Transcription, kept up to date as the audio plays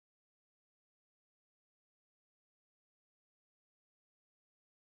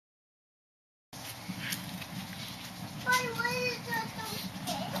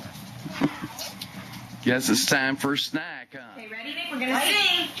Guess it's time for a snack, huh? Okay, ready, Nick? We're going to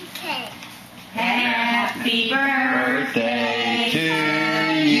sing. Okay. Happy birthday to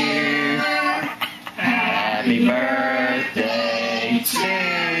you. Happy birthday to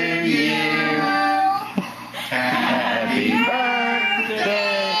you. Happy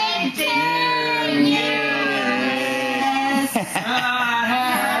birthday to you.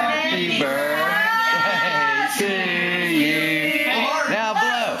 Happy birthday to you. Now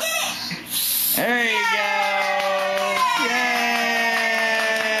blow. There you go.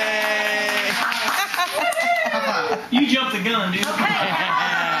 You jumped the gun, dude. Okay.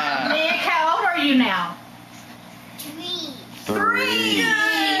 Nick, how old are you now? 3. 3.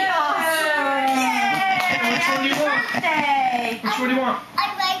 Which one do you want? Birthday. Which one do you want? I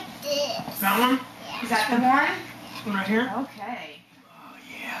like this. That one? Is that the one? This one right here? Okay. Oh,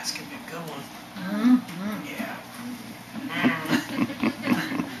 yeah, it's going to be a good one. Yeah.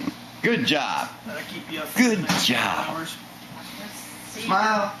 Good job. That'll keep you up for Good the next job. couple hours.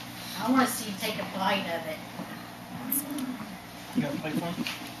 Smile. I want to see you take a bite of it. You got a plate for him?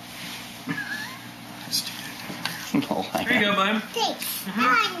 Oh, There you go, bud. Thanks.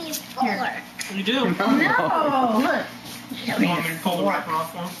 I need a fork. You do. No, look. You want me to pull the wrapper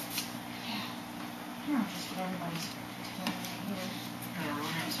off for him?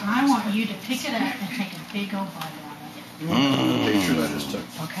 I want you to pick it up and take a big old bite out of it. Picture that I just took.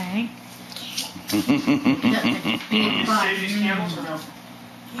 Okay? You save these candles or no?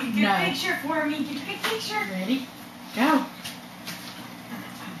 Get a picture for me. Get a big picture. Ready? Go.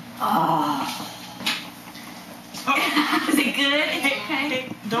 Oh. Is it good? Is it okay? Hey,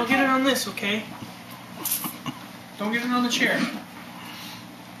 don't get it on this, okay? Don't get it on the chair.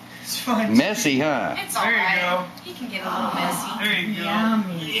 It's fine. Messy, huh? It's all There you right. go. You can get a little messy. There you go.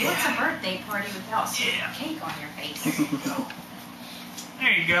 Yummy. What's a birthday party without some cake on your face?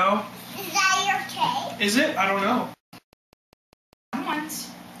 There you go. Is that your cake? Is it? I don't know. Once.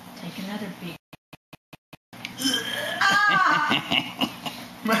 Take another big.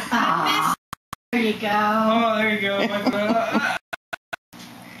 There you go. Oh, there you go.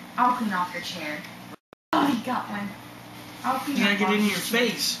 I'll clean off your chair. Oh, you got one. I'll clean You gotta off get it in your your chair.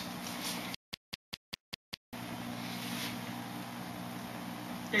 face.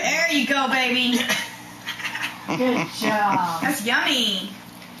 There you go, baby. Good job. That's yummy.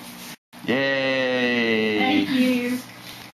 Yay.